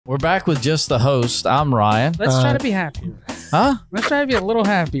We're back with just the host. I'm Ryan. Let's try to be happier. Huh? Let's try to be a little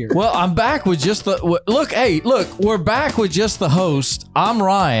happier. Well, I'm back with just the... Look, we're back with just the host. I'm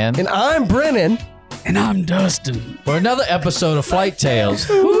Ryan. And I'm Brennan. And I'm Dustin. For another episode of Flight Tales.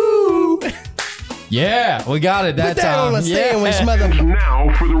 Woo! Yeah, we got it that Put that time. on a sandwich, mother.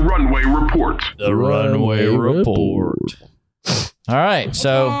 Now for the runway report. The Runway Report. All right,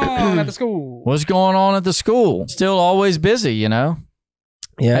 so... at the school. What's going on at the school? Still always busy, you know?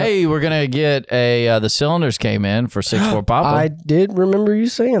 Yeah. Hey, we're going to get the cylinders came in for 6-4 Papa. I did remember you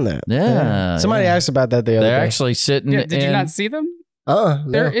saying that. Yeah. Somebody asked about that the other They're day. actually sitting Yeah, did in... you not see them? No.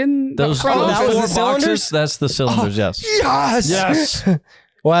 They're in Those the front. that was four the cylinders? boxes, that's the cylinders, yes. Yes. Yes.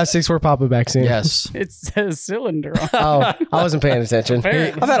 We'll have 6-4 Papa back soon. Yes. It says cylinder on. Oh, I wasn't paying attention.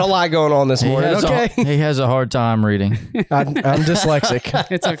 Apparently. I've had a lot going on this morning. He has a hard time reading. I'm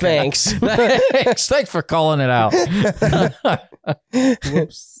dyslexic. It's okay. Thanks. Thanks for calling it out.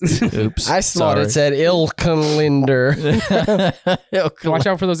 Whoops. Oops. I thought it said ill calendar. Watch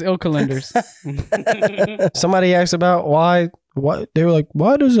out for those ill calendars. Somebody asked about why they were like,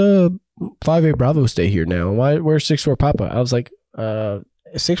 why does 5A Bravo stay here now? Where's 6-4 Papa? I was like,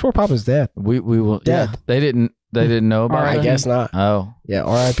 6-4 Papa's dead. We will. Dead. Yeah, they didn't know about I it. guess not. Oh. Yeah,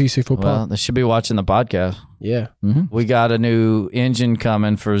 R.I.P. 6-4 Papa. Well, they should be watching the podcast. Yeah. Mm-hmm. We got a new engine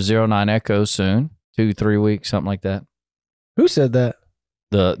coming for 09 Echo soon. 2-3 weeks, something like that. Who said that?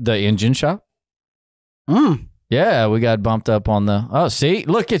 The engine shop. Yeah, we got bumped up on the... Oh, see?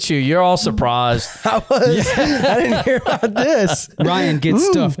 Look at you. You're all surprised. I didn't hear about this. Ryan gets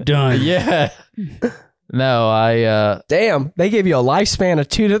stuff done. Yeah. No, Damn, they gave you a lifespan of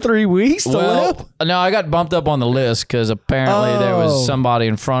 2 to 3 weeks to live? no, I got bumped up on the list because apparently there was somebody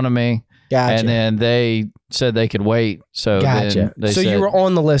in front of me. Gotcha. And then they said they could wait. So Gotcha. then they So said, you were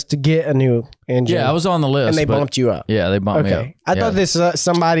on the list to get a new engine. Yeah, I was on the list. And they but- bumped you up. Yeah, they bumped me up. Okay. I Yeah. thought this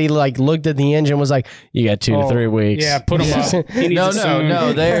somebody like looked at the engine was like, you got 2 to 3 weeks. Yeah, put him up. He needs No, it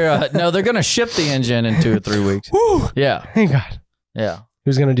soon. they're gonna ship the engine in 2 or 3 weeks. Woo! Yeah, Thank God. yeah.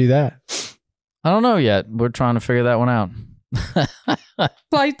 Who's going to do that? I don't know yet. We're trying to figure that one out.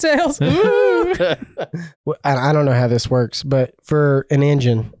 Flight Tales. Well, I don't know how this works, but for an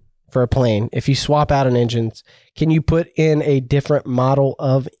engine, for a plane, if you swap out an engine, can you put in a different model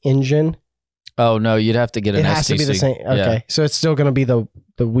of engine? Oh no, you'd have to get an It has STC. to be the same. Okay. Yeah. So it's still going to be the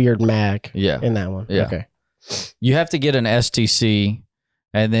weird mag Yeah. in that one. Yeah. Okay. You have to get an STC,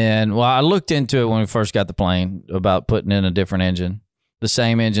 and then I looked into it when we first got the plane about putting in a different engine, the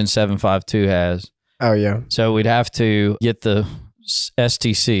same engine 752 has. Oh, yeah. So we'd have to get the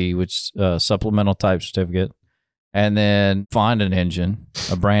STC, which supplemental type certificate, and then find an engine,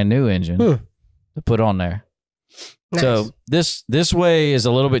 a brand new engine to put on there. Nice. So this way is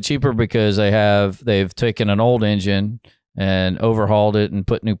a little bit cheaper because they've taken an old engine and overhauled it and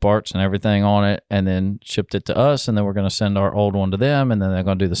put new parts and everything on it, and then shipped it to us, and then we're going to send our old one to them, and then they're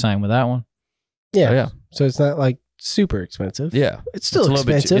going to do the same with that one. Yeah. So, yeah. So it's not like super expensive. Yeah. It's still a little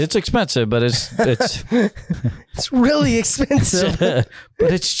bit expensive. it's expensive, but it's It's really expensive.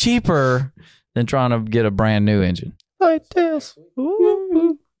 but it's cheaper than trying to get a brand new engine. Like this.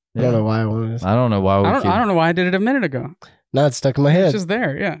 Ooh. Yeah. I don't know why I wanted to. I don't know why we I don't know why I did it a minute ago. Now it's stuck in my head. It's just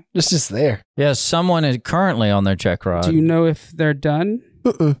there, yeah. It's just there. Yeah, someone is currently on their check ride. Do you know if they're done?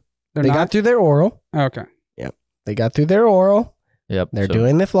 Mm-mm. They're They not? got through their oral. Okay. They got through their oral. Yep. They're so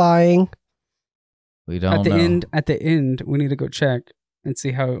doing the flying. We don't know. At the end, we need to go check and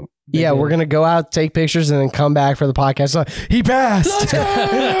see how. Yeah, we're gonna go out, take pictures, and then come back for the podcast. Like, he passed. Let's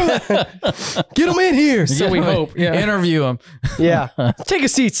go. Get him in here. So we hope. Yeah. Interview him. Yeah, take a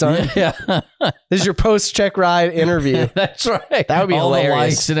seat, son. Yeah. This is your post-check ride interview. That's right. That would be All hilarious. the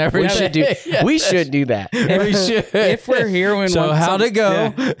likes and everything. We should do. Yeah. We should do that. We should. If we're here when So how'd it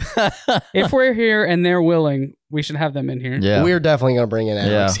go? Yeah. If we're here and they're willing, we should have them in here. Yeah. We're definitely gonna bring in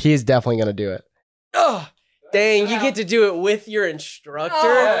Alex. Yeah. He's definitely gonna do it. Oh, dang! You get to do it with your instructor.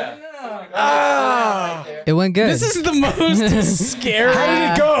 It went good. This is the most scary. How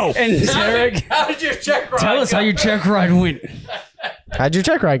did it go? And Derek, How did your check ride tell us how your check ride went. How'd your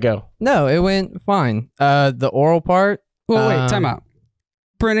check ride go? No, it went fine. The oral part. Well, wait, time out.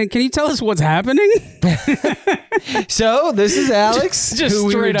 Brennan, can you tell us what's happening? So this is Alex, Just who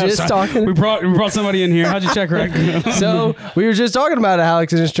we were straight up. just Sorry. talking. We brought somebody in here. How'd your check ride go? So we were just talking about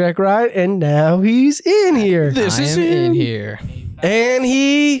Alex and his check ride, and now he's in here. I am in here. And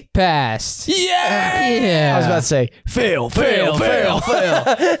he Passed. Yeah. I was about to say, fail.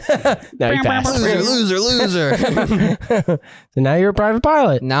 Now he passed. Loser. So now you're a private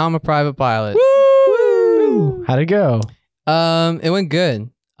pilot. Now I'm a private pilot. Woo! How'd it go? It went good.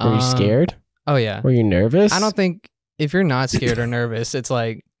 Were you scared? Oh yeah. Were you nervous? I don't think if you're not scared or nervous, it's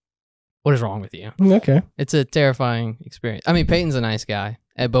like what is wrong with you? Okay. It's a terrifying experience. I mean, Peyton's a nice guy,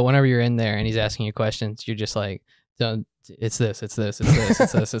 but whenever you're in there and he's asking you questions, you're just like, it's this, it's this, it's this,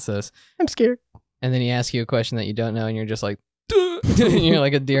 it's this, it's this. I'm scared. And then he asks you a question that you don't know, and you're just like, and you're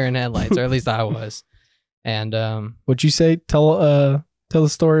like a deer in headlights, or at least I was. And What'd you say? Tell the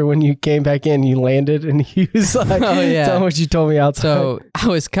story when you came back in, you landed, and he was like, Oh, yeah. tell what you told me outside. so I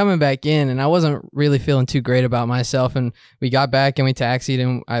was coming back in, and I wasn't really feeling too great about myself. And we got back, and we taxied,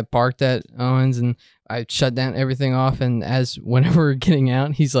 and I parked at Owens, and I shut down everything off. And whenever we were getting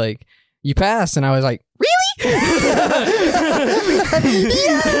out, he's like, "You passed," and I was like, "Really?"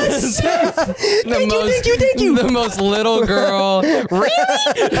 Yes! Thank you. The most little girl.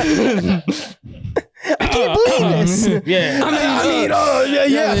 Really? I can't believe this. Yeah.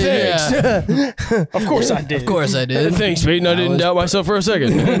 Thanks. Of course I did. Of course I did. Thanks, Peyton. I didn't doubt myself for a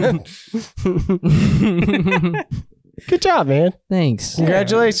second. Good job, man. Thanks.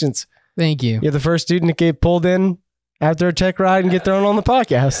 Congratulations. Thank you. You're the first student to get pulled in after a check ride and get thrown on the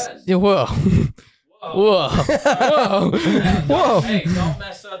podcast. Yeah, whoa. Whoa. Whoa. Whoa. Hey, don't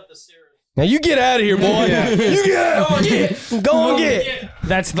mess up the series. Now you get out of here, boy. You get out. Go and get.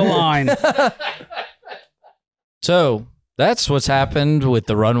 That's the line. So that's what's happened with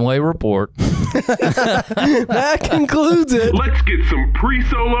the runway report. That concludes it. Let's get some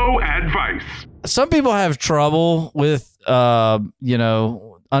pre-solo advice. Some people have trouble with,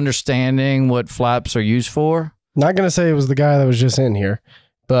 understanding what flaps are used for. Not gonna say it was the guy that was just in here,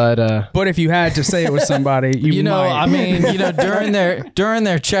 but But if you had to say it was somebody, you might. I mean, during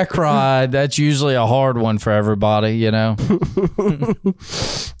their check ride, that's usually a hard one for everybody.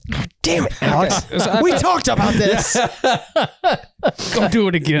 damn it, Alex. We talked about this. Don't do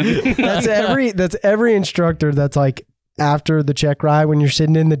it again. That's every instructor that's like after the check ride when you're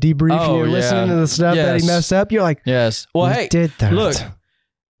sitting in the debrief and Oh, you're yeah. listening to the stuff that he Yes. messed up. You're like, Yes. Well, "We hey, did that. look,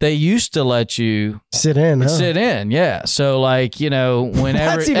 they used to let you sit in. Huh? sit in. Yeah. So whenever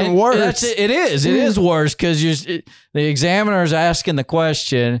That's even and worse. It is worse because the examiner is asking the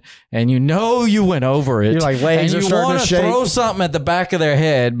question and you went over it. You're like, legs and are you starting want to to shake. throw something at the back of their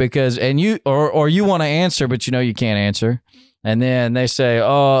head because you want to answer, but you can't answer. And then they say,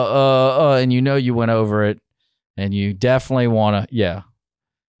 and you went over it and you definitely want to, yeah.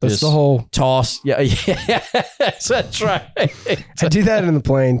 That's just the whole. toss. Yeah. That's right. I do that in the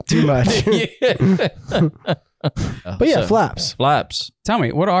plane too much. But yeah, So, flaps. flaps. Tell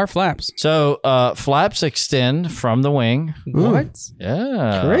me, what are flaps? So flaps extend from the wing. What?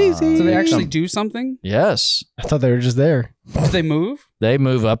 Yeah. Crazy. So they actually do something? Yes. I thought they were just there. Do they move? They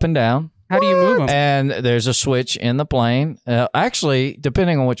move up and down. How do you move them? And there's a switch in the plane. Actually,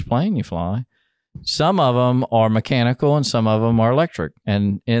 depending on which plane you fly, some of them are mechanical and some of them are electric.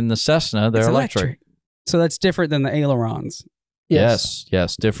 And in the Cessna, they're It's electric. So that's different than the ailerons. Yes.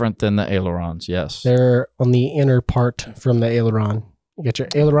 Different than the ailerons. Yes. They're on the inner part from the aileron. You got your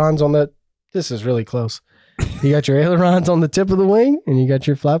ailerons on the. This is really close. You got your ailerons on the tip of the wing, and you got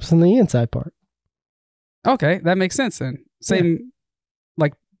your flaps on the inside part. Okay, that makes sense then. Same,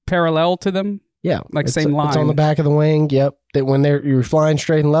 like parallel to them. Yeah, Like it's, same It's on line. the back of the wing. Yep. That when you're flying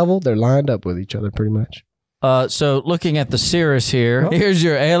straight and level, they're lined up with each other pretty much. So looking at the Cirrus here, Oh. here's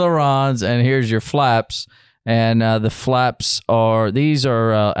your ailerons and here's your flaps. And the flaps are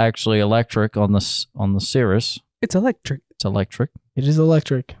actually electric on the Cirrus. It's electric. It's electric. It is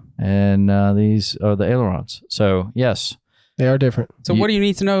electric. And these are the ailerons. So yes, They are different. So what do you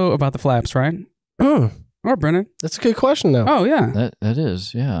need to know about the flaps, right? Mm, Or Brennan? that's a good question, though. Oh yeah. that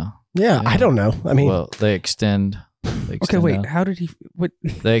is, yeah. Yeah, I don't know. I mean, Well, they extend. Okay, wait. down. How did he? What?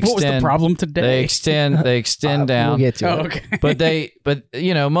 They What was the extend. problem today? They extend. They extend down. we'll get to Oh, it. okay. but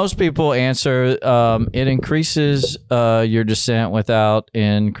most people answer it increases your descent without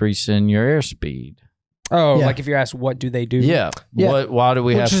increasing your airspeed. Oh, Yeah. like if you're asked, what do they do? Yeah. Yeah. Why do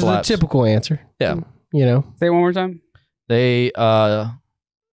we have Which is flaps? the typical answer. Yeah. You know, Say it one more time. They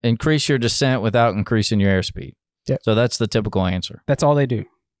increase your descent without increasing your airspeed. Yeah. So that's the typical answer. That's all they do.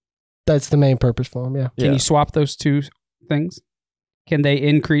 that's the main purpose for them. Yeah. Can you swap those two things? Can they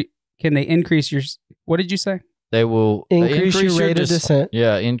increase? Can they increase your? What did you say? They will Increase your rate of descent.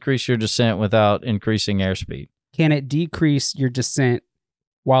 Yeah, increase your descent without increasing airspeed. Can it decrease your descent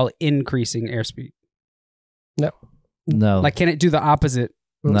while increasing airspeed? No. Like, can it do the opposite?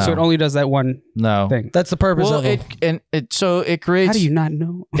 no. So it only does that one no. thing. That's the purpose Well, of them. it creates How do you not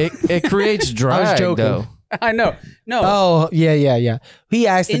know? it creates drag joking. though. I know. No. Oh, yeah. He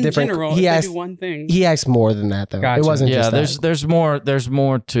asked a in different. general, he if asked. they do one thing. He asked more than that, though. Gotcha. It wasn't Yeah, just there's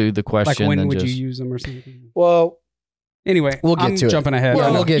more to the question like when than would just you use them or something? Well, Anyway, We'll get I'm to it. jumping ahead. Yeah, I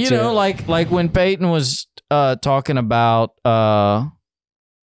know. we'll get you to know, it. like when Peyton was talking about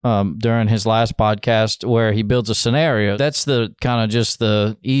during his last podcast where he builds a scenario. That's the kind of just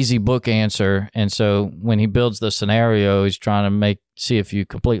the easy book answer. And so when he builds the scenario, he's trying to see if you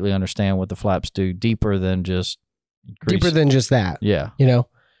completely understand what the flaps do deeper than just that. Yeah. You know,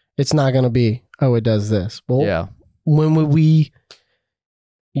 it's not going to be, oh, it does this. Well, Yeah. when would we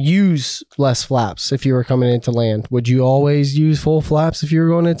use less flaps if you were coming into land? Would you always use full flaps if you were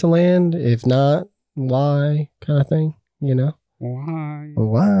going into land? If not, why? Kind of thing, you know? Why?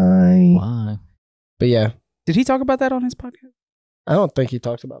 But yeah. Did he talk about that on his podcast? I don't think he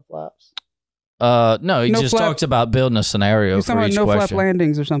talked about flaps. No, he just talks about building a scenario He's for talking each about no question. flap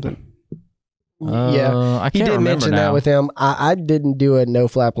landings or something. I He can't did remember mention now. that with him. I didn't do a no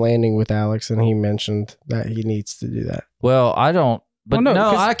flap landing with Alex, and he mentioned that he needs to do that. Well, I don't. But Well, no, no,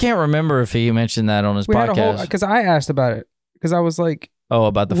 'cause I can't remember if he mentioned that on his We had a whole podcast. because I asked about it because I was like, Oh,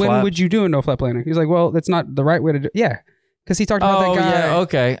 about the when flap? would you do a no flap landing? He's like, well, that's not the right way to do. Yeah, because he talked about Oh, that guy. yeah.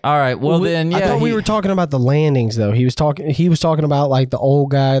 Okay. All right. Well, then, yeah. I thought we were talking about the landings, though. He was talking about like the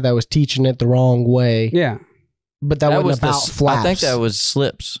old guy that was teaching it the wrong way. Yeah. But that wasn't about flaps. I think that was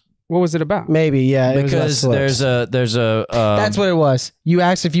slips. What was it about? Maybe, yeah. it was about Because slips. there's a. That's what it was. You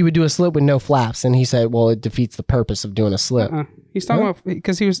asked if you would do a slip with no flaps, and he said, well, it defeats the purpose of doing a slip. He's talking about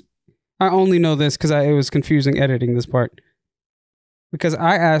because he was. I only know this because it was confusing editing this part. Because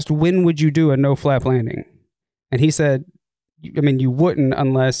I asked, when would you do a no flap landing? And he said, I mean, you wouldn't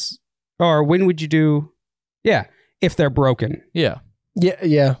unless, or when would you do, if they're broken. Yeah.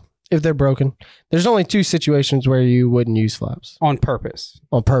 Yeah. If they're broken. There's only two situations where you wouldn't use flaps. On purpose.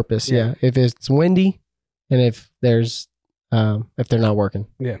 On purpose, yeah. If it's windy and if there's, if they're not working.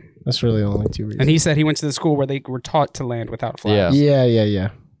 Yeah. That's really the only two reasons. And he said he went to the school where they were taught to land without flaps. Yeah.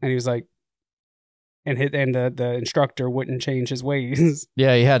 And he was like, and the instructor wouldn't change his ways.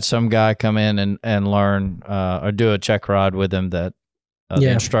 Yeah, he had some guy come in and learn or do a check ride with him that the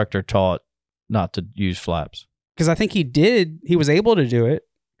instructor taught not to use flaps. Because I think he was able to do it.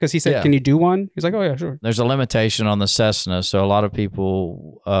 Because he said, can you do one? He's like, oh, yeah, sure. There's a limitation on the Cessna, so a lot of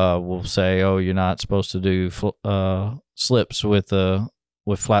people will say, oh, you're not supposed to do slips with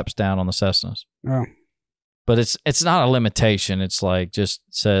flaps down on the Cessnas. Oh. But it's not a limitation. It's like just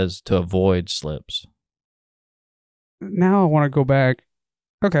says to avoid slips. Now I want to go back.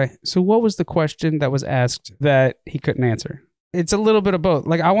 Okay, so what was the question that was asked that he couldn't answer? It's a little bit of both.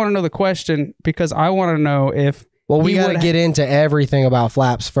 Like, I want to know the question because I want to know if... Well, we got to get into everything about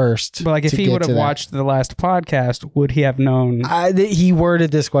flaps first. But like, if he would have watched the last podcast, would he have known? He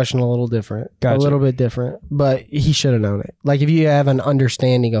worded this question a little different. Gotcha. A little bit different. But he should have known it. Like, if you have an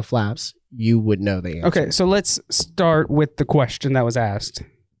understanding of flaps, you would know the answer. Okay, so let's start with the question that was asked.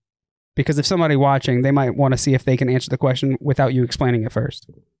 Because if somebody watching, they might want to see if they can answer the question without you explaining it first.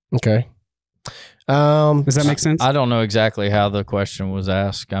 Okay. Does that make sense? I don't know exactly how the question was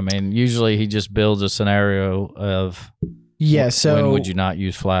asked. I mean, usually he just builds a scenario of so when would you not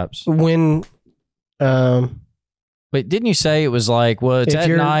use flaps? When Wait, didn't you say it was like, well, it's at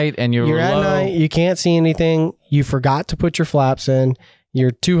night and you're at low? night, you can't see anything, you forgot to put your flaps in,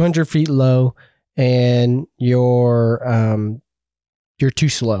 you're 200 feet low, and you're too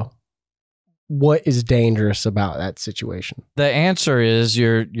slow. What is dangerous about that situation? The answer is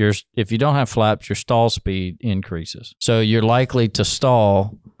if you don't have flaps, your stall speed increases. So you're likely to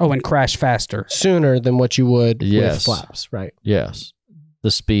stall. Oh, and crash faster. Sooner than what you would with flaps, right? Yes.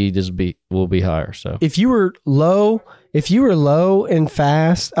 The speed will be higher. So if you were low and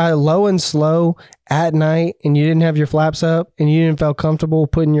fast, low and slow at night, and you didn't have your flaps up, and you didn't feel comfortable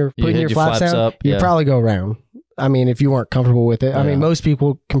putting your flaps down, up, you'd probably go around. I mean, if you weren't comfortable with it, I mean, most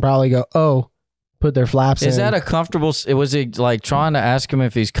people can probably go, put their flaps in. Is that a comfortable? Was he like trying to ask him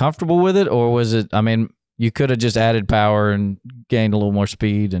if he's comfortable with it, or was it? I mean, you could have just added power and gained a little more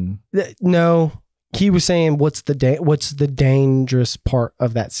speed. And no, he was saying, what's the dangerous part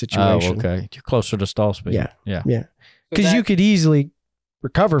of that situation? Oh, okay, you're closer to stall speed. Yeah. Because you could easily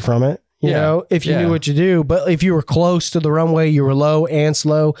recover from it. You know, if you knew what to do. But if you were close to the runway, you were low and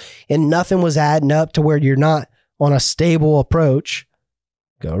slow, and nothing was adding up to where you're not on a stable approach,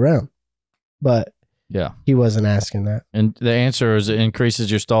 go around. But he wasn't asking that. And the answer is it increases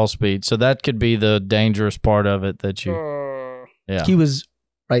your stall speed. So that could be the dangerous part of it that you. He was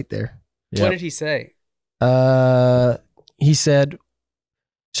right there. What did he say? He said,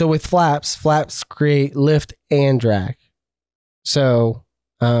 so with flaps create lift and drag. So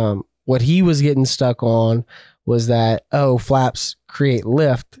what he was getting stuck on was that, flaps create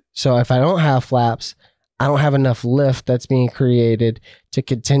lift. So if I don't have flaps, I don't have enough lift that's being created to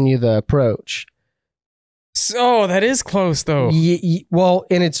continue the approach. So that is close though. Well,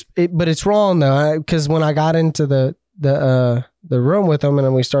 and but it's wrong though, because when I got into the the room with him, and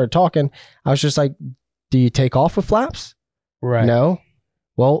then we started talking. I was just like, "Do you take off with flaps?" Right. No.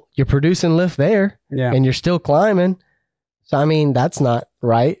 Well, you're producing lift there, Yeah. and you're still climbing. So I mean, that's not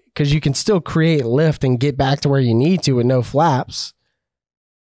right, because you can still create lift and get back to where you need to with no flaps.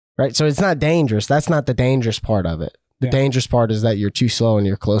 Right. So it's not dangerous. That's not the dangerous part of it. The Yeah. dangerous part is that you're too slow and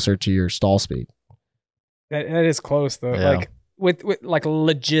you're closer to your stall speed. That is close though. Yeah. Like with like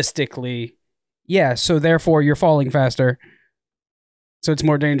logistically, yeah. So therefore, you're falling faster. So it's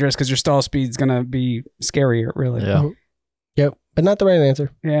more dangerous because your stall speed's gonna be scarier, really. Yeah. Yep. But not the right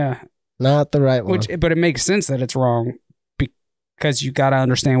answer. Yeah. Not the right one. But it makes sense that it's wrong because you got to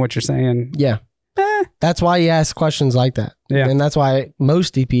understand what you're saying. Yeah. That's why you ask questions like that. Yeah. And that's why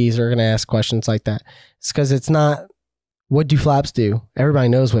most DPs are going to ask questions like that. It's because it's not, what do flaps do? Everybody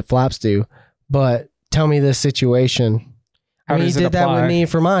knows what flaps do, but tell me this situation. How He does it did that with apply? me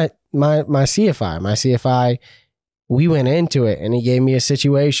for my CFI. My CFI, we went into it and he gave me a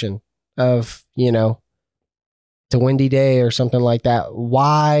situation of, you know, it's a windy day or something like that.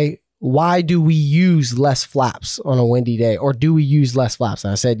 Why do we use less flaps on a windy day, or do we use less flaps?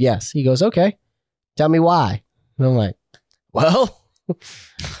 And I said, yes. He goes, okay, tell me why. And I'm like, well,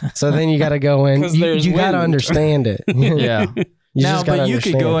 so then you got to go in. 'Cause You there's got to wind. understand it. Yeah. You Now, just gotta but you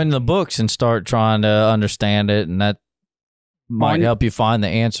could go understand. in the books and start trying to understand it, and that might On- help you find the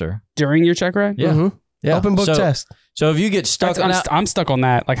answer. During your check ride? Yeah. Mhm. Yeah. Open book so, test. So if you get stuck on I'm stuck on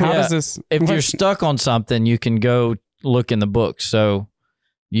that. Like, how Yeah. does this? if you're stuck on something, you can go look in the books. So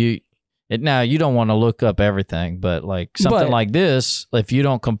now you don't want to look up everything, but like something But- like this, if you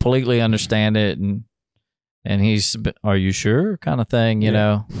don't completely understand it and he's, are you sure kind of thing, you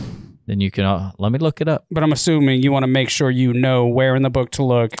know, then you can, let me look it up. But I'm assuming you want to make sure you know where in the book to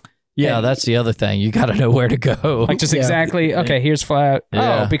look. Yeah, And- that's the other thing. You got to know where to go. Like just Yeah. exactly. Okay, here's flat.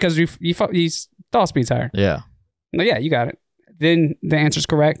 Yeah. Oh, because you stall speed's higher. Yeah. No, yeah, you got it. Then the answer's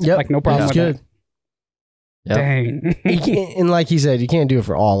correct. Yep. Like no problem That's with good. Yep. that. Dang. You can't, and like he said, you can't do it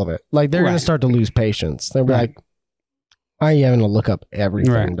for all of it. Like they're going Right. to start to lose patience. They'll be Right. like, why are you having to look up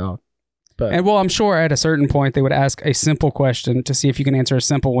everything, Right. dog? But And well, I'm sure at a certain point they would ask a simple question to see if you can answer a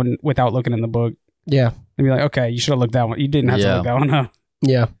simple one without looking in the book. yeah, And be like, okay, you should have looked that one. You didn't have to Yeah. look that one up.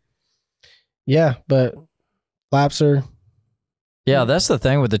 yeah, yeah. But flaps are, Yeah, that's the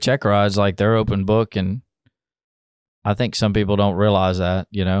thing with the check rides. Like they're open book, and I think some people don't realize that,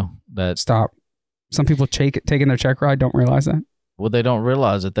 you know, that, Stop. Some people taking their check ride don't realize that. well, they don't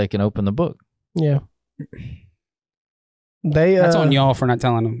realize that they can open the book. yeah. They That's on y'all for not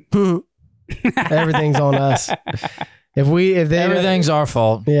telling them. everything's on us. If they Everything's our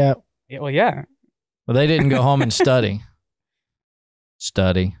fault. yeah. Yeah, well, yeah. Well, they didn't go home and study.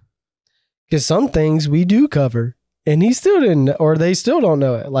 Because some things we do cover, and he still didn't, or they still don't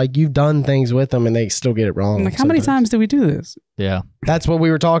know it. Like you've done things with them, and they still get it wrong. I'm like, how many sometimes. times did we do this? Yeah. That's what we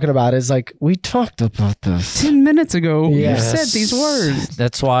were talking about. Is like we talked about this. 10 minutes ago, Yes. you said these words.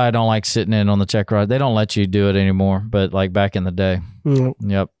 That's why I don't like sitting in on the check ride. They don't let you do it anymore. But like back in the day, Mm.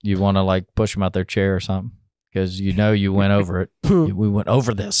 yep, you want to like push them out their chair or something because you know you went over it. We went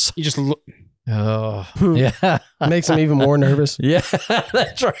over this. You just look. Oh, yeah. Makes them even more nervous. Yeah,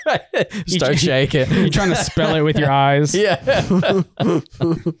 that's right. Start shaking. You're trying to spell it with your eyes. Yeah.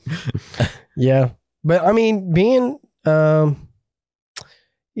 Yeah, but I mean, being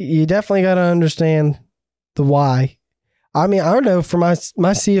you definitely got to understand the why. I mean, I don't know, for my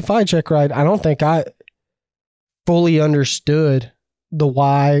CFI check ride, I don't think I fully understood the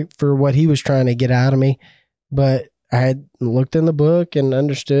why for what he was trying to get out of me, but I had looked in the book and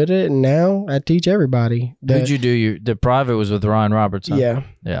understood it, and now I teach everybody. Who'd you do the private was with Ryan Roberts? Huh? Yeah.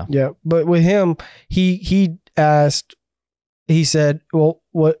 Yeah. Yeah, but with him, he asked, he said, "Well,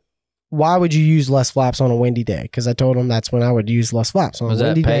 why would you use less flaps on a windy day?" Because I told him that's when I would use less flaps on Was a that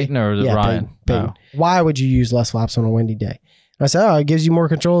windy Peyton day. or Yeah, Ryan? Peyton. No. Why would you use less flaps on a windy day? I said, "Oh, it gives you more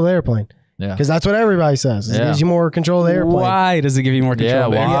control of the airplane." Yeah. Because that's what everybody says. It Yeah. gives you more control of the airplane. Why does it give you more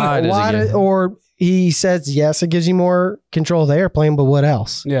control? Yeah, there? why? does it give- Or he says, yes, it gives you more control of the airplane, but what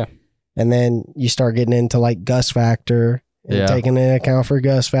else? Yeah. And then you start getting into like gust factor and Yeah. taking into account for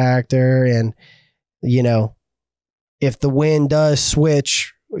gust factor. And, you know, if the wind does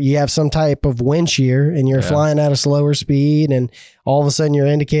switch, you have some type of wind shear and you're Yeah. flying at a slower speed and all of a sudden your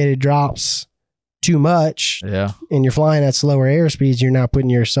indicator drops too much Yeah. and you're flying at slower airspeeds, you're now putting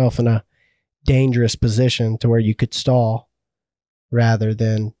yourself in a dangerous position to where you could stall rather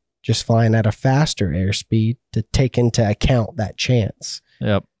than just flying at a faster airspeed to take into account that chance.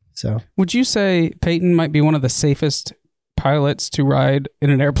 Yep. So Would you say Peyton might be one of the safest pilots to ride in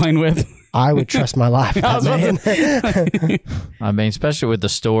an airplane with? I would trust my life with I was that about man. I mean, especially with the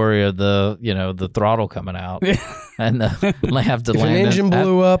story of the throttle coming out and the have to If an land. engine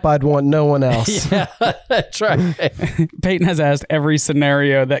blew up, I'd want no one else. Yeah, that's right. Peyton has asked every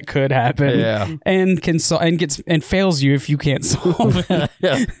scenario that could happen, Yeah. and can and fails you if you can't solve it.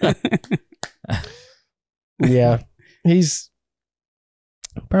 Yeah. Yeah. He's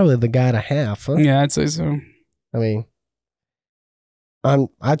probably the guy to have, huh? Yeah, I'd say so. I mean,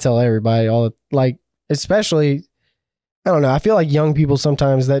 I tell everybody especially, I don't know. I feel like young people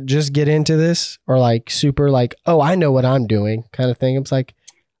sometimes that just get into this are like super like, oh, I know what I'm doing kind of thing. It's like,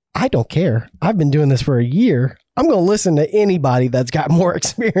 I don't care. I've been doing this for a year. I'm going to listen to anybody that's got more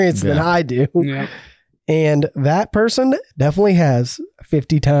experience than I do. Yeah. And that person definitely has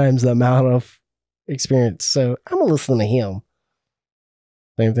 50 times the amount of experience. So I'm going to listen to him.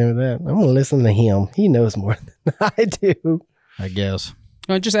 Same thing with that. I'm going to listen to him. He knows more than I do. I guess.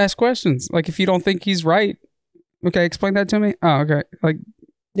 Just ask questions. Like, if you don't think he's right, okay, explain that to me. Oh, okay. Like,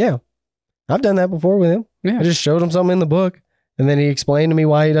 Yeah. I've done that before with him. yeah. I just showed him something in the book, and then he explained to me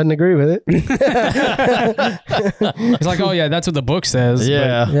why he doesn't agree with it. It's like, oh yeah, that's what the book says.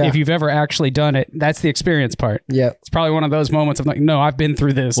 Yeah. But Yeah. if you've ever actually done it, that's the experience part. Yeah. It's probably one of those moments of like, no, I've been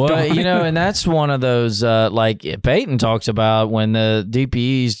through this. Well, Don't- and that's one of those like Peyton talks about when the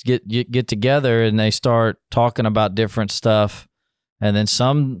DPEs get together and they start talking about different stuff, and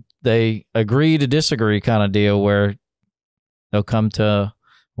then they agree to disagree kind of deal where they'll come to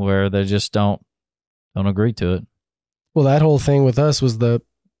where they just don't agree to it. Well, that whole thing with us was the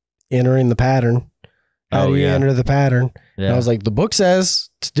entering the pattern. How do you enter the pattern? Yeah. And I was like, the book says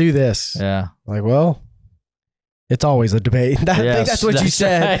to do this. Yeah. Like, well, it's always a debate. I think that's what you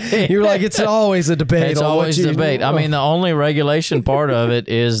said. right. You were like, it's always a debate. It's on what always you- debate. I mean, the only regulation part of it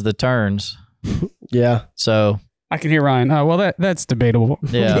is the turns. Yeah. So I can hear Ryan. Oh, well, that's debatable.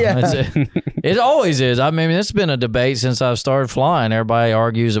 yeah, Yeah. it always is. I mean, it's been a debate since I've started flying. Everybody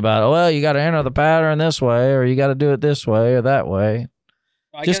argues about, well, you got to enter the pattern this way, or you got to do it this way or that way.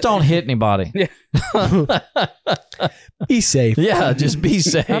 Just don't hit anybody. Yeah. Be safe. Yeah, just be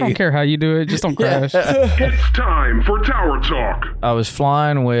safe. I don't care how you do it. Just don't crash. It's time for Tower Talk. I was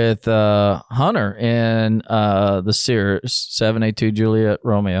flying with Hunter in the Cirrus 782 Juliet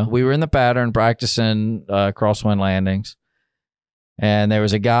Romeo. We were in the pattern practicing crosswind landings, and there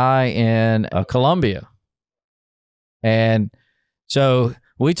was a guy in Columbia, and so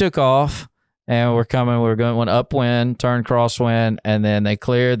we took off. And we're going upwind, turn crosswind, and then they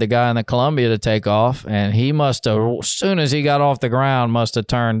cleared the guy in the Columbia to take off. And he must have, as soon as he got off the ground, must have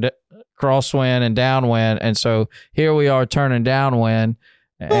turned crosswind and downwind. And so here we are turning downwind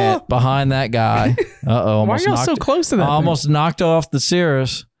and behind that guy. Uh-oh. Why are y'all so close to that? Almost knocked off the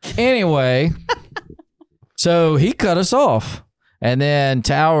Cirrus. Anyway, so he cut us off. And then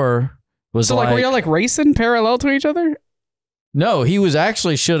Tower was So, were y'all like racing parallel to each other? No, he was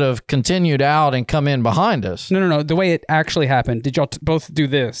actually should have continued out and come in behind us. No. The way it actually happened, did y'all both do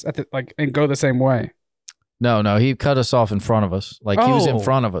this and go the same way? No, he cut us off in front of us. Like he was in Oh.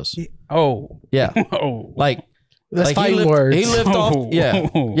 front of us. Oh. Yeah. Oh. Like That's like fighting words. He lived off. Yeah.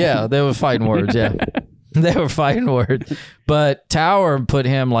 Yeah, they were fighting words. Yeah. They were fighting words. But Tower put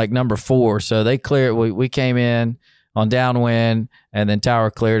him like number 4. So they cleared. We came in on downwind, and then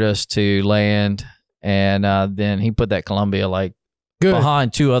Tower cleared us to land. And then he put that Columbia like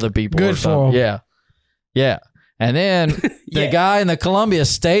behind 2 other people. Good or something. for him. Yeah. Yeah. And then the guy in the Columbia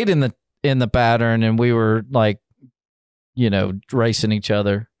stayed in the pattern, and we were like, racing each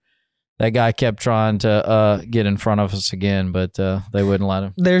other. That guy kept trying to get in front of us again, but they wouldn't let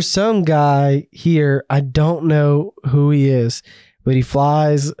him. There's some guy here, I don't know who he is, but he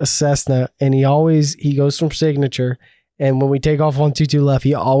flies a Cessna, and he goes from signature. And when we take off on 22 left,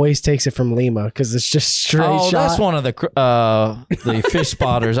 he always takes it from Lima because it's just straight shot. That's one of the fish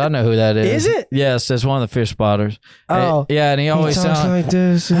spotters. I know who that is. Is it? Yes, that's one of the fish spotters. Oh. Yeah, and he always talks sounds like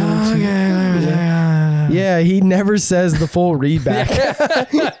this. Yeah, he never says the full read back.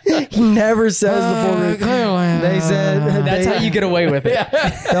 He never says the full read. They said That's how you get away with it.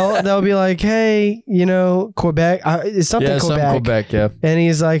 they'll be like, hey, Quebec. It's something Quebec. Something Quebec, yeah. And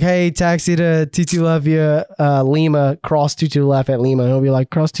he's like, hey, taxi to Tutu left via Lima, cross Tutu left at Lima. And he'll be like,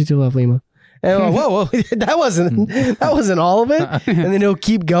 cross Tutu left Lima. And I'm like, whoa, that wasn't all of it. And then he'll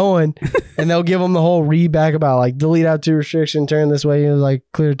keep going, and they'll give him the whole read back about like delete out to restriction, turn this way. He was like,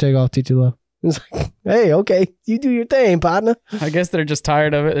 clear to take off Tutu left. It's like, hey, okay, you do your thing, partner. I guess they're just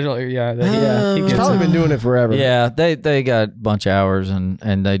tired of it. They're like, yeah, he He's gets probably it. been doing it forever. Yeah, they got a bunch of hours, and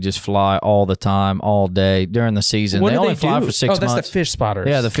they just fly all the time, all day during the season. What They do only they fly do? for 6 Oh, that's months. the fish spotters.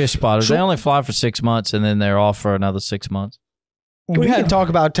 Yeah, the fish spotters. They only fly for 6 months, and then they're off for another 6 months. we can talk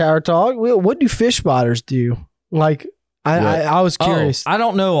about Tower Talk. What do fish spotters do? Like, I was curious. I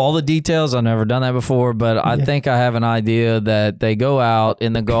don't know all the details. I've never done that before, but I think I have an idea that they go out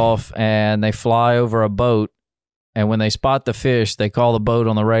in the Gulf and they fly over a boat. And when they spot the fish, they call the boat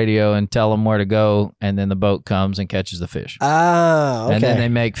on the radio and tell them where to go. And then the boat comes and catches the fish. Ah, okay. And then they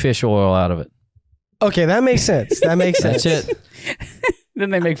make fish oil out of it. Okay, that makes sense. That's it. Then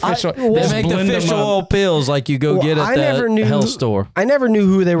they make fish oil. They make the fish oil pills like you go get at the health store. I never knew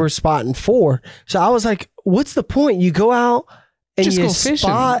who they were spotting for. So I was like, what's the point? You go out and Just you go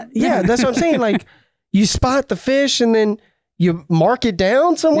spot. fishing. Yeah, that's what I'm saying. Like, you spot the fish and then you mark it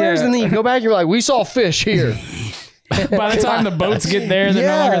down somewhere, Yeah. and then you go back and you're like, we saw fish here. By the time the boats get there, they're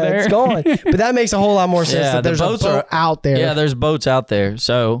no longer there. It's gone. But that makes a whole lot more sense that the there's a boats boat out there. Yeah, there's boats out there.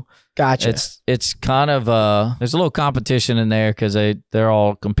 So Gotcha. it's kind of there's a little competition in there because they're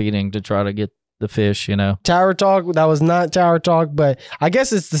all competing to try to get the fish, you know. Tower Talk, that was not Tower Talk, but I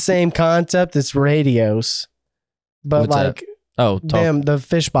guess it's the same concept. It's radios. But What's like that? Oh, them, the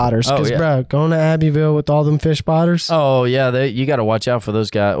fish spotters. Oh, Because, yeah. bro, going to Abbeville with all them fish spotters, Oh yeah, you got to watch out for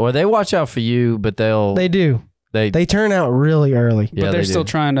those guys. Well, they watch out for you, but they do. They turn out really early. yeah, But they're they still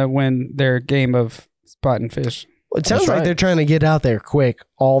do. trying to win their game of spotting fish. It sounds That's like right. they're trying to get out there quick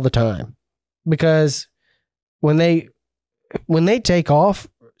all the time. Because when they take off,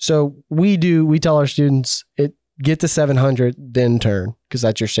 so we tell our students, get to 700, then turn, because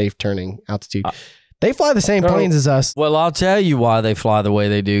that's your safe turning altitude. They fly the same planes as us. Well, I'll tell you why they fly the way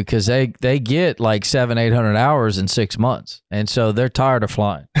they do, because they get like 700-800 hours in 6 months, and so they're tired of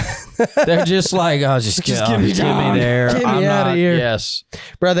flying. They're just like, oh, just give me there. Get me I'm out of not- here. Yes.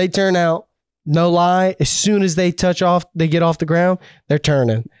 Bro, they turn out, no lie, as soon as they get off the ground, they're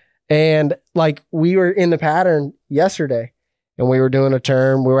turning. And like, we were in the pattern yesterday and we were doing a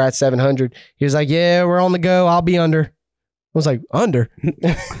turn. We were at 700. He was like, yeah, we're on the go. I'll be under. I was like, under?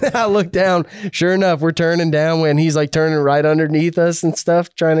 I looked down. Sure enough, we're turning down when he's like turning right underneath us and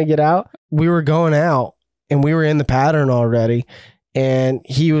stuff, trying to get out. We were going out and we were in the pattern already. And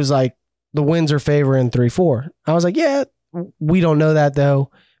he was like, the winds are favoring 3-4. I was like, yeah, we don't know that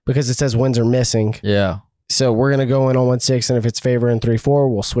though, because it says winds are missing. Yeah. So we're going to go in on 1-6, and if it's favoring 3-4,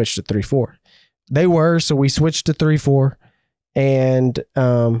 we'll switch to 3-4. They were, so we switched to 3-4. And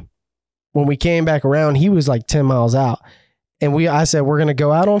when we came back around, he was like 10 miles out. And I said, we're going to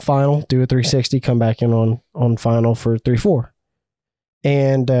go out on final, do a 360, come back in on final for 3-4.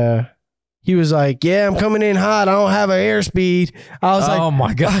 And he was like, yeah, I'm coming in hot. I don't have an airspeed. I was like, Oh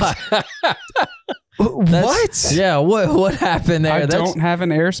my God. what? Yeah. What happened there? I don't have an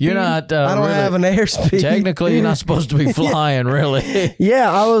airspeed. You're not. I don't really- have an airspeed. Technically, you're not supposed to be flying, really.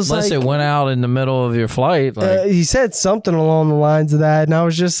 Yeah, I was Unless like, it went out in the middle of your flight. Like, he said something along the lines of that, and I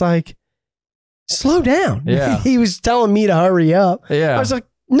was just like, slow down. Yeah. He was telling me to hurry up. yeah. I was like,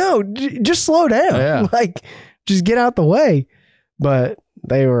 no, just slow down. Yeah. Like, just get out the way. But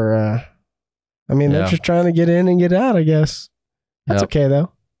they were, they're Yeah. just trying to get in and get out, I guess. That's Yep. okay,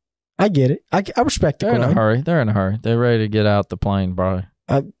 though. I get it. I respect the They're in a grind. hurry. They're in a hurry. They're ready to get out the plane, bro.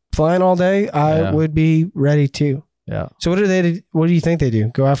 Flying all day, I Yeah. would be ready too. Yeah. So what do you think they do?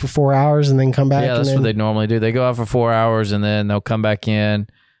 Go out for 4 hours and then come back? Yeah, that's and what then, they normally do. They go out for 4 hours and then they'll come back in,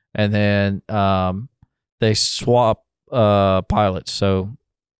 and then they swap pilots. So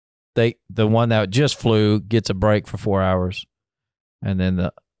the one that just flew gets a break for 4 hours, and then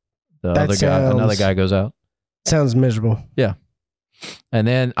the another guy goes out. Sounds miserable. And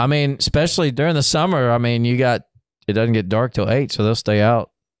then, I mean, especially during the summer, I mean, it doesn't get dark till 8, so they'll stay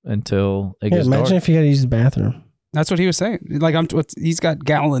out until it gets Imagine dark. if you got to use the bathroom. That's what he was saying. Like, he's got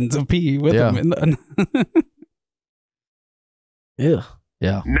gallons of pee with Yeah. him. Yeah.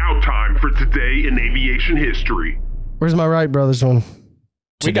 Yeah. Now time for Today in Aviation History. Where's my Wright brothers one?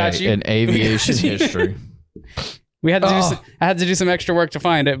 We got Today you. in aviation history. We had to Oh. I had to do some extra work to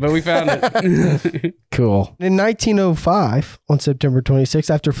find it, but we found it. Cool. In 1905, on September 26th,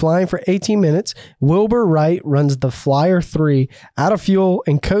 after flying for 18 minutes, Wilbur Wright runs the Flyer 3 out of fuel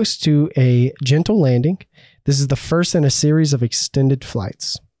and coasts to a gentle landing. This is the first in a series of extended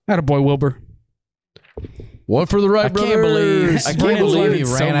flights. Attaboy, Wilbur. One for the Wright I can't believe he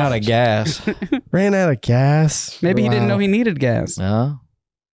So ran out of much. gas. Ran out of gas. Maybe he didn't Wow. know he needed gas. No.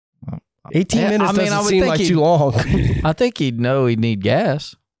 18 Yeah, minutes I mean, I doesn't would seem think like he'd- too long. I think he'd know he'd need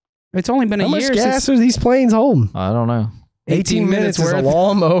gas. It's only been How a much year gas since are these planes holding? I don't know. 18 minutes is a worth.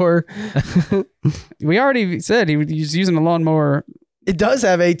 lawnmower. We already said he was using a lawnmower. It does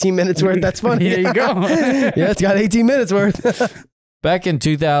have 18 minutes worth. That's funny. There you go. Yeah, it's got 18 minutes worth. Back in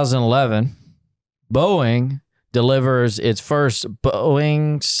 2011, Boeing delivers its first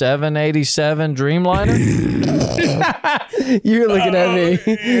Boeing 787 Dreamliner. You're looking at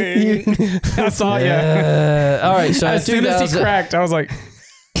me. I saw you. All right, so As soon as he cracked, I was like,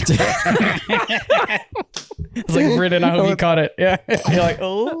 it's like Brennan. I hope you caught it. Yeah, you're like,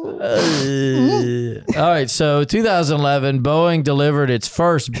 oh. All right, so 2011, Boeing delivered its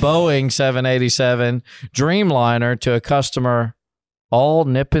first Boeing 787 Dreamliner to a customer, All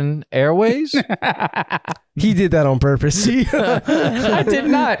Nippon Airways. He did that on purpose. I did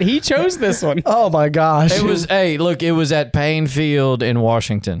not. He chose this one. Oh my gosh. It was, hey, look, it was at Payne Field in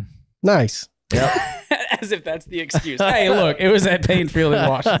Washington. Nice. Yep. As if that's the excuse. Hey, look, it was at Payne Field in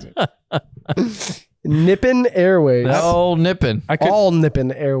Washington. Nippon Airways. All Nippon. All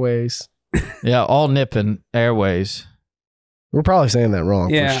Nippon Airways. Yeah, All Nippon Airways. We're probably saying that wrong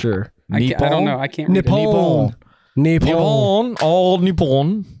Yeah. for sure. I don't know. I can't read it. Nippon. Nippon. All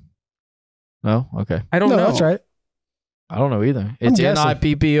Nippon. No? Okay. I don't know. That's right. I don't know either. It's guessing.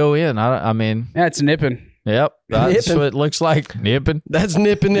 Nippon. I mean, Yeah, it's nipping. yep. That's Nippon. what it looks like. Nippon. That's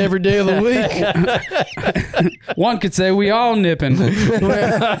nipping every day of the week. One could say we all nipping.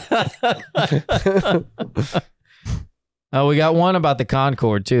 We got one about the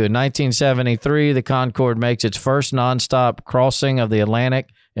Concorde, too. In 1973, the Concorde makes its first nonstop crossing of the Atlantic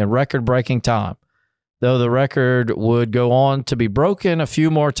in record-breaking time, though the record would go on to be broken a few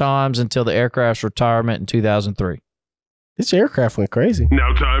more times until the aircraft's retirement in 2003. This aircraft went crazy.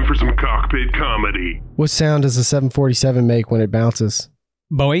 Now time for some cockpit comedy. What sound does a 747 make when it bounces?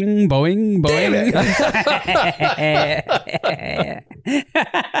 Boing, boing, boing.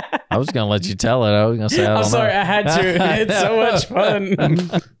 I was going to let you tell it. I was going to say, I don't I'm know. sorry, I had to. It's so much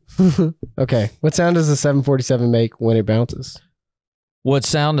fun. Okay. What sound does a 747 make when it bounces? What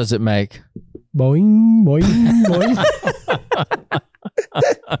sound does it make? Boing, boing, boing.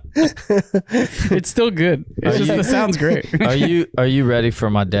 It's still good. It's just the sound's great. Are you ready for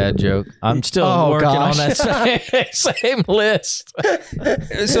my dad joke? I'm still working on that same list.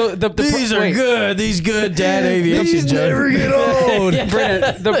 So These are good. These good dad aviation jokes. never get old.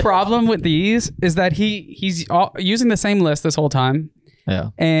 Brennan, the problem with these is that he's using the same list this whole time, Yeah.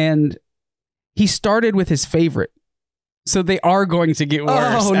 and he started with his favorite. So they are going to get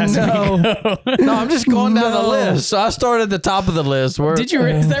worse. Oh, as we no. go. No, I'm just going down the No. list. So I started at the top of the list. Did you?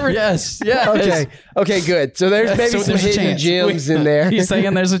 Is that Yes. Yes. Okay. Okay, good. So there's maybe So some there's a hidden chance. gems in there. He's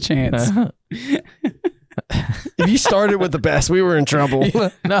saying there's a chance. If you started with the best, we were in trouble.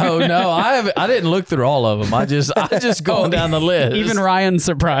 No, I didn't look through all of them. I just going down the list. Even Ryan's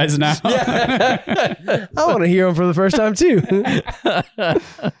surprised now. I want to hear them for the first time too.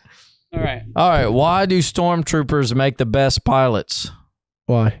 All right. All right. Why do stormtroopers make the best pilots?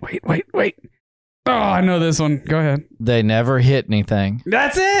 Why? Wait. Oh, I know this one. Go ahead. They never hit anything.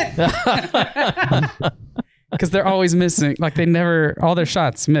 That's it. Because they're always missing. Like they never, all their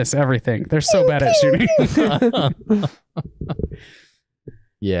shots miss everything. They're so bad at shooting.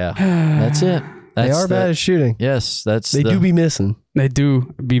 Yeah, that's it. They That's are bad at shooting. Yes, that's. They do be missing. They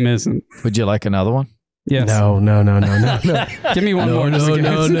do be missing. Would you like another one? Yes. No. Give me one more. just to get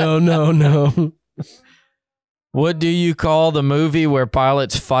it. No. What do you call the movie where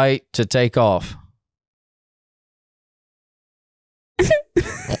pilots fight to take off?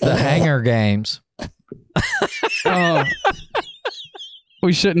 The Hangar Games. Oh.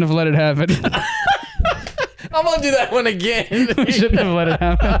 We shouldn't have let it happen. I'm gonna do that one again. We shouldn't have let it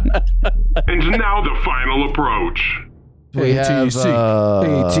happen. And now the final approach. We have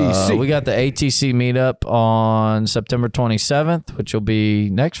ATC. we got the ATC meetup on September 27th, which will be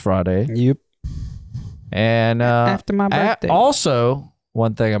next Friday. Yep. And After my birthday. Also,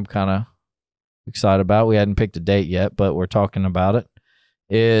 one thing I'm kind of excited about, we hadn't picked a date yet, but we're talking about it,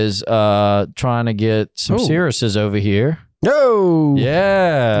 is trying to get some Cirruses over here. No.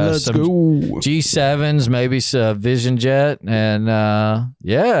 Yeah. Let's some go. G7s, maybe some Vision Jet, and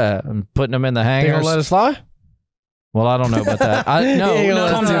yeah, I'm putting them in the They hangars. gonna let us fly? Well, I don't know about that.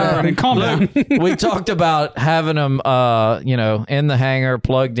 Calm down. We talked about having them, in the hangar,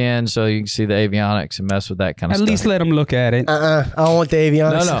 plugged in, so you can see the avionics and mess with that kind of At stuff. least let them look at it. I don't want the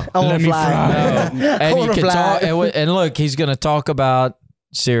avionics. No. I want Let to me fly. fly. No. I And you want to can fly. talk, and look, he's going to talk about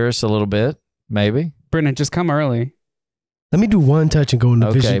Cirrus a little bit, maybe. Brennan, just come early. Let me do one touch and go into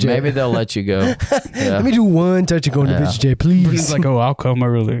Okay, Vision Jet. maybe they'll let you go. Yeah. Let me do one touch and go into Yeah. Vision Jet, Brennan's please. like, I'll come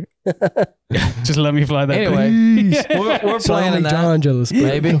early. Just let me fly that Anyway, thing. we're So I planning make that. John jealous. but-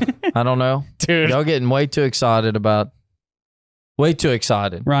 Maybe. I don't know. Dude. Y'all getting way too excited about. Way too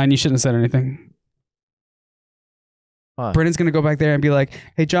excited. Ryan, you shouldn't have said anything. Why? Brennan's going to go back there and be like,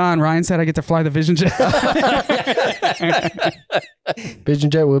 hey, John, Ryan said I get to fly the Vision Jet. Vision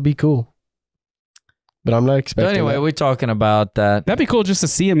Jet would be cool. but I'm not But expecting. anyway, that. we're talking about that. That'd be cool just to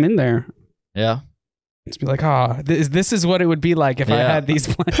see him in there. Yeah. Just be like, this is what it would be like if I Yeah. had these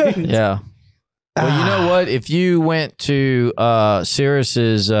planes. Yeah. Well, you know what? If you went to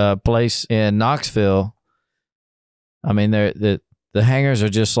Cirrus's place in Knoxville, I mean, the hangars are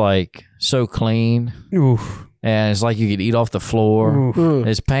just like so clean, Oof. and it's like you could eat off the floor. Oof. Mm.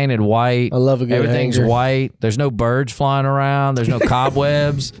 It's painted white. I love a good Everything's hanger. white. There's no birds flying around. There's no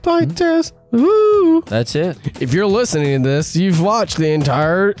cobwebs. Flight test. Ooh. That's it. If you're listening to this, you've watched the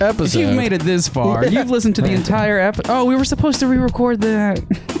entire episode. If you've made it this far, you've listened to the entire episode. Oh, we were supposed to re-record that.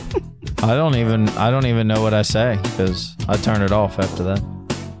 I don't even know what I say because I turn it off after that.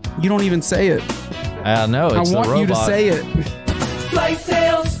 You don't even say it. I know it's I want the robot. you to say it.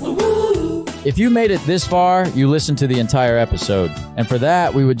 If you made it this far, you listened to the entire episode. And for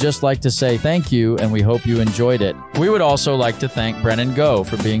that, we would just like to say thank you, and we hope you enjoyed it. We would also like to thank Brennan Go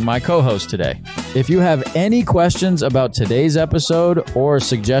for being my co-host today. If you have any questions about today's episode or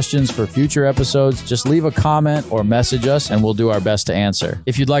suggestions for future episodes, just leave a comment or message us, and we'll do our best to answer.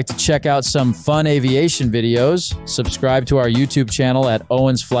 If you'd like to check out some fun aviation videos, subscribe to our YouTube channel at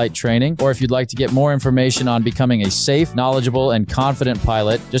Owens Flight Training, or if you'd like to get more information on becoming a safe, knowledgeable, and confident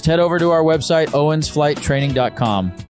pilot, just head over to our website, owensflighttraining.com.